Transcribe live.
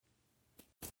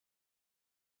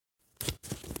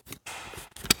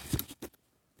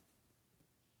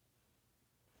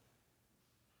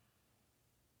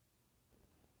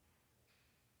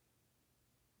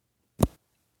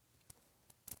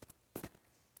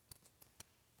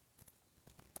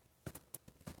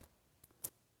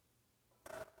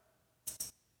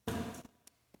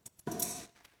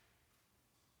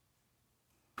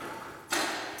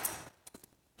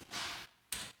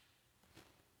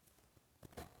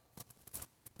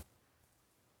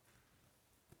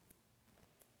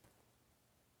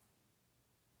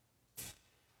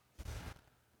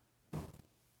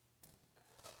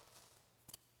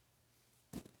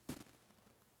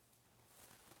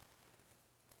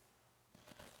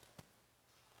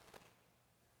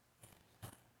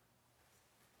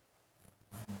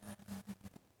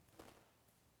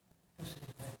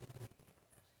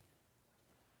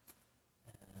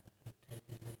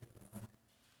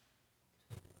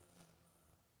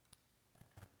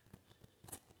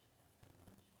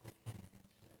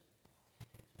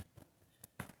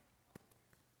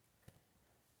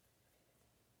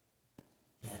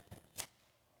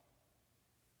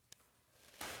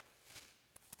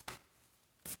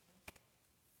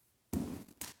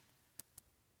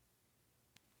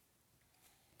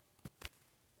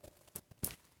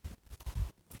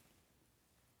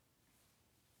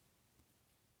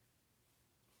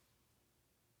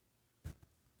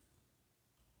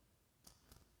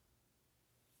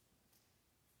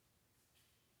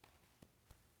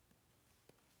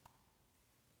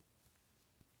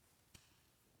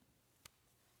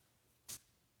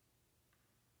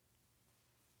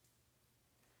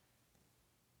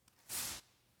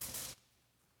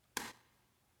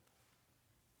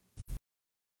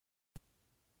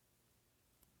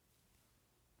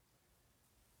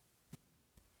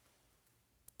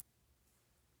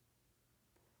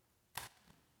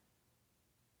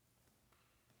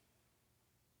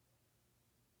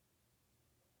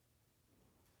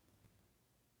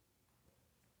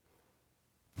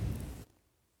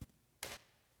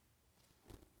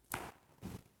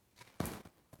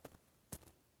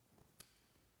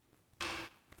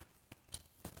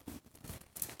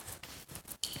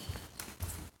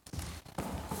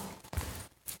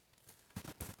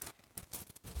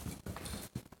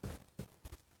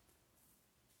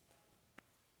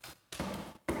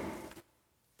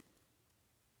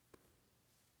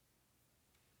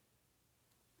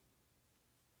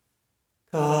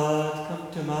God,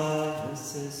 come to my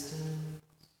assistance.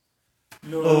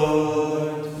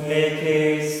 Lord, make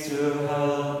haste to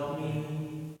help me.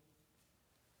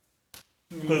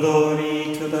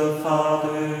 Glory to the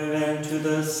Father, and to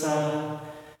the Son,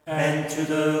 and to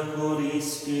the Holy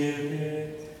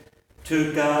Spirit,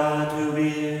 to God who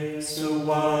is, who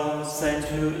was, and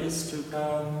who is to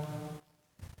come,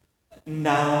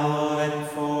 now and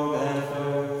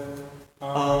forever.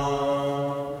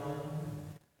 Amen.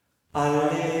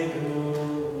 Alleluia.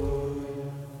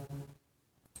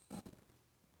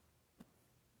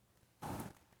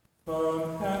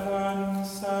 From heaven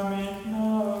summit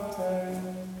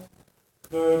mountain,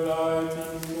 the light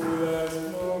in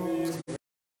fullest glory,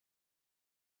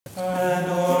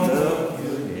 And all the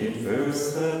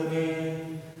universe the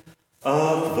name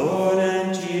of Lord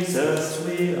and Jesus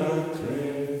we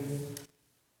acclaim.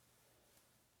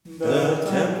 The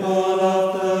temple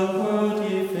of the world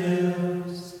he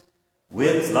fills,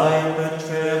 with light the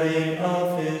trailing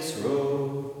of his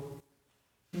robe.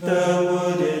 The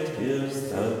wooded hills,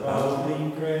 the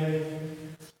bowing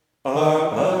grain,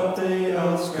 are but the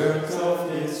outskirts of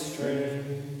his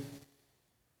train.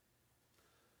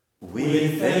 We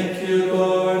thank you,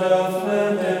 Lord of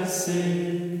land and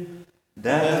sea,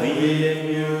 that we in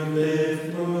you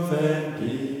live, move, and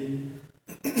be.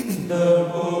 The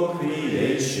whole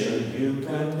creation you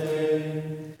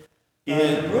contain,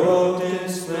 enrobed in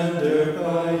splendor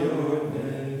by your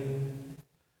name.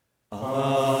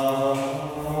 Amen.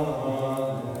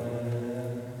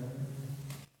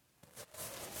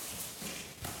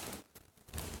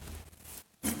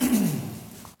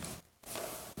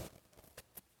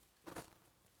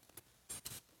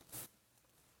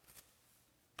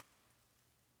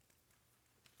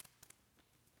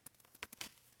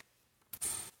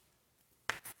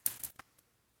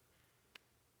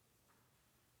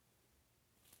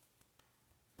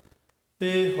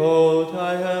 Behold,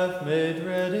 I have made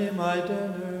ready my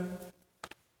dinner.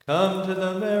 Come to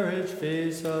the marriage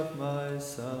feast of my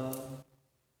Son.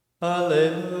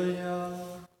 Alleluia.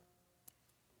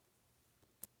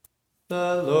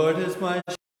 The Lord is my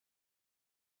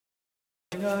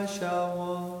shepherd, I shall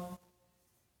want.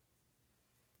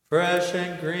 Fresh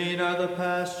and green are the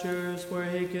pastures where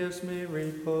he gives me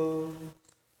repose.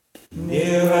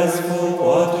 Near as full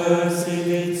waters he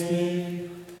leads me,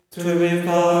 to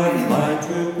revive my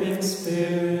drooping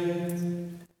spirit.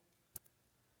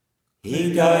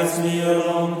 He guides me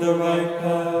along the right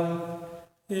path,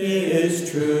 he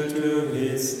is true to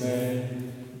his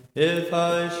name. If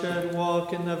I should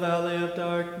walk in the valley of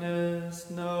darkness,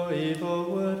 no evil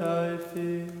would I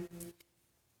fear.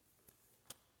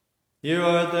 You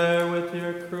are there with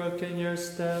your crook and your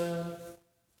staff.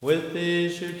 With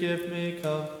these you give me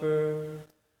comfort.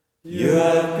 You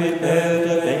have prepared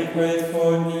a banquet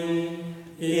for me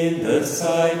in the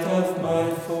sight of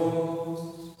my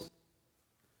foes.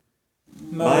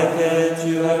 My head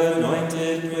you have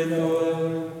anointed with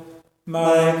oil,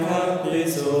 my cup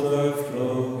is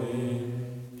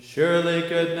overflowing. Surely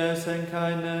goodness and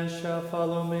kindness shall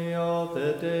follow me all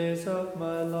the days of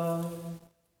my life.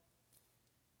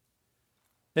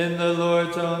 In the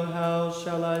Lord's own house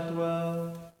shall I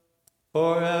dwell,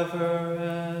 forever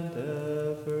and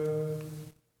ever.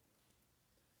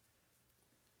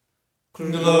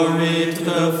 Glory to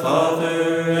the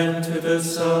Father, and to the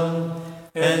Son,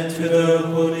 and to the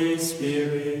Holy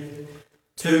Spirit,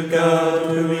 to God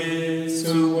who is,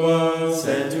 who was,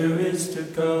 and who is to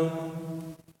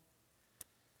come,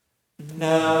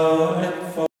 now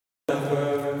and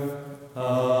forever.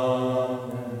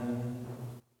 Amen.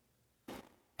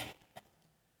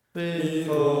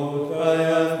 Behold, I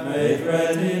have made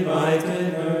ready my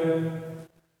dinner.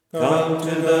 Come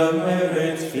to the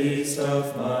marriage feast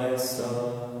of my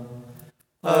Son.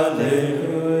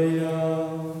 Alleluia.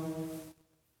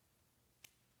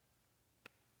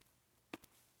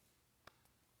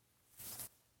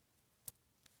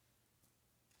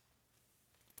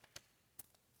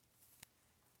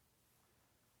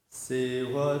 See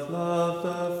what love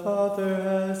the Father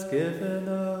has given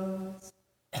us.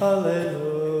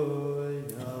 Alleluia.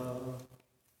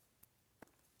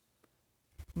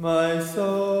 My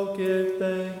soul, give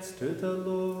thanks to the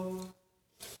Lord.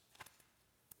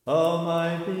 All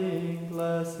my being,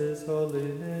 bless his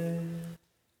holy name.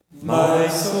 My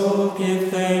soul, give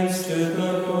thanks to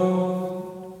the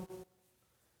Lord,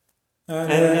 and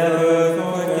never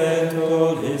forget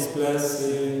all his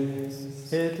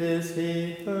blessings. It is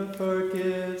he who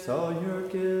forgives all your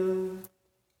guilt,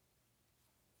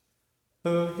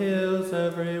 who heals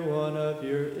every one of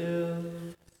your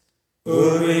ills,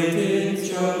 who redeems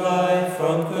your life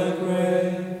from the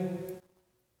grave,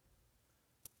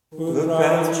 who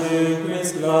grants you grace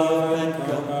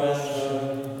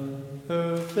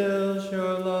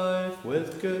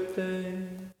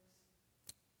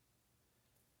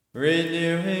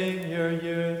renewing your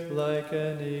youth like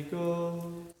an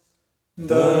eagle.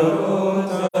 The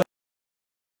Lord does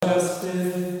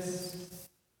justice,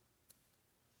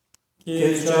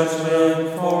 gives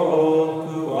judgment for all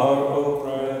who are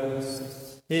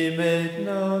oppressed. He made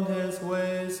known his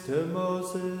ways to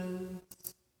Moses,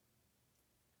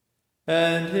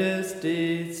 and his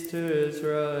deeds to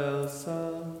Israel's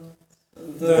sons.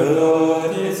 The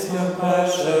Lord is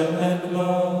compassion and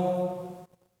love,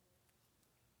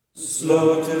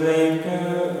 slow to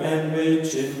anger and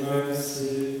rich in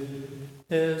mercy.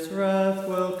 His wrath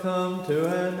will come to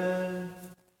an end.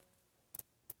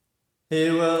 He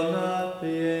will not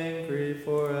be angry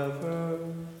forever.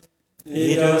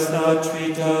 He does not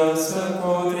treat us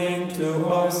according to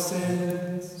our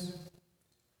sins,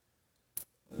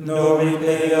 nor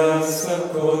repay us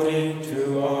according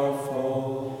to our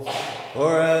faults.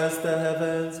 For as the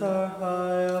heavens are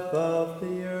high above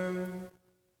the earth,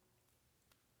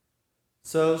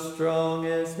 so strong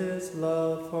is his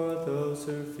love for those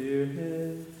who fear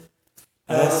him.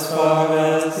 As far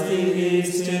as the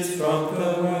east is from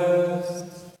the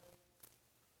west,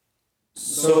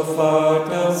 so far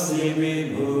does he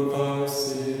remove our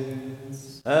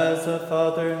sins. As a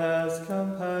father has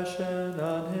compassion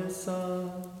on his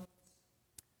son,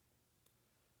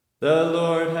 the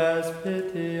Lord has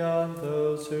pity on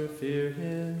those who fear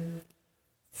him.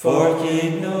 For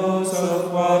he knows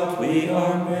of what we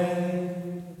are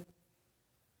made.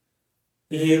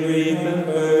 He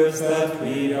remembers that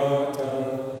we are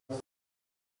dust.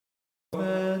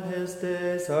 When his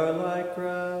days are like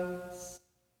grass,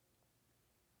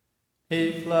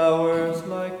 he flowers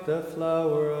like the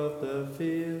flower of the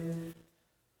field.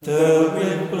 The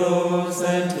wind blows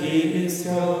and he is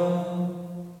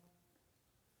gone,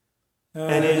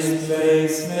 and his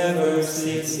place never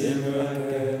sees him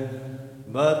again.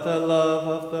 But the love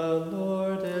of the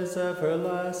Lord is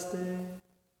everlasting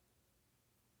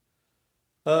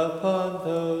upon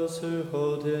those who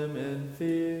hold him in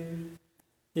fear.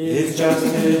 His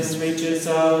justice reaches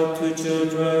out to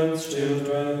children's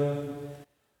children,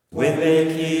 when they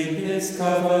keep his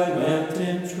covenant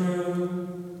in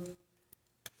truth,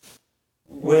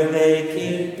 when they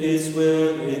keep his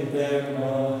will in their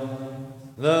mind.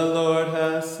 The Lord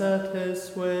has set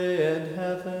his way in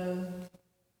heaven,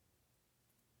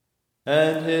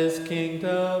 and his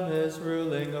kingdom is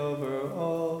ruling over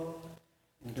all.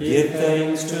 Give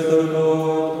thanks to the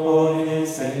Lord, all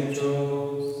his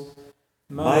angels,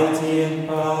 mighty in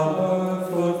power,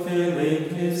 fulfilling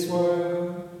his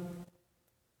word,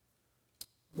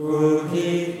 who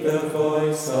heed the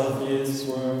voice of his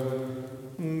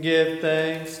word. Give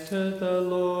thanks to the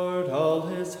Lord, all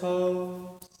his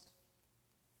hosts,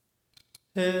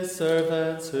 his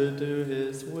servants who do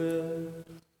his will.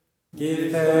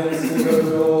 Give thanks to the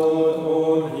Lord,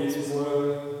 all his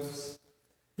works,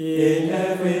 in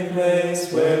every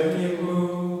place where he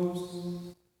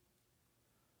rules.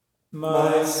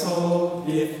 My soul,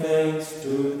 give thanks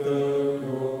to the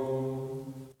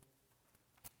Lord.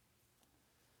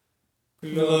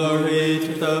 Glory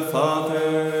to the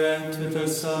Father, and to the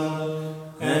Son,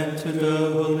 and to the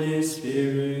Holy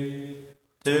Spirit,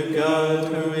 to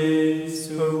God who is,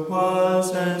 who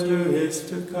was, and who is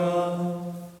to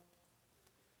come,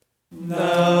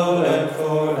 now and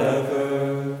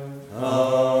forever.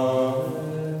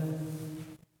 Amen.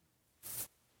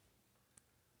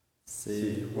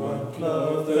 See what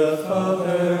love the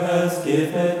Father has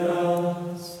given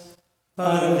us.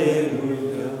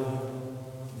 Alleluia.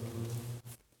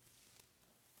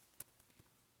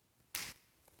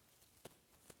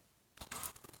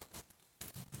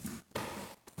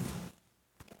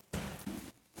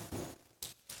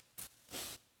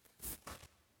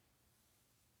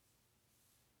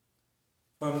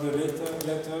 From the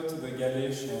letter to the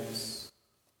Galatians.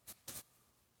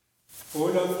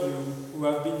 All of you who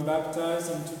have been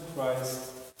baptized into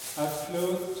Christ have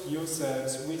clothed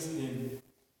yourselves with him.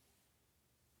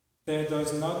 There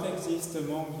does not exist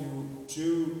among you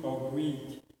Jew or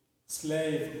Greek,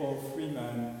 slave or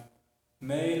freeman,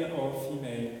 male or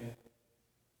female.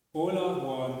 All are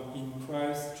one in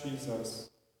Christ Jesus.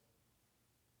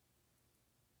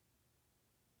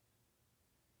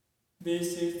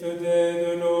 This is the day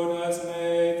the Lord has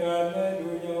made.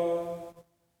 Alleluia.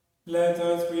 Let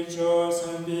us rejoice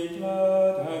and be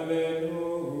glad.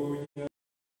 Alleluia.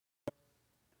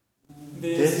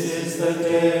 This is the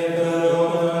day the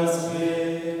Lord has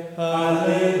made.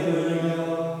 Alleluia.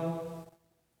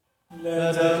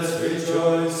 Let us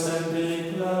rejoice and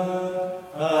be glad.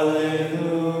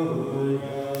 Alleluia.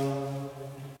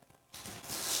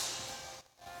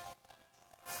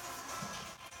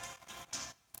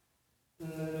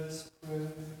 Let us pray.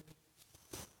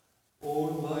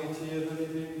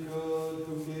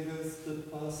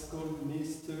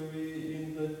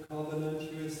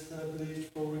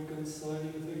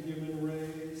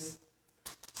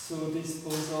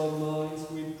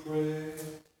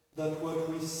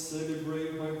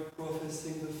 celebrate by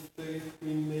professing the faith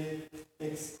we may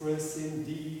express in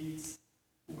deeds.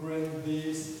 Grant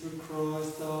this through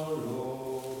Christ our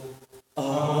Lord.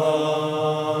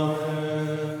 Amen.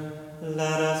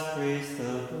 Let us praise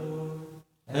the Lord.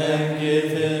 And give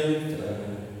him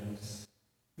thanks.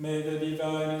 May the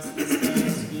divine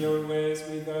assistance be always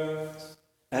with us.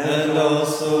 And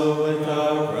also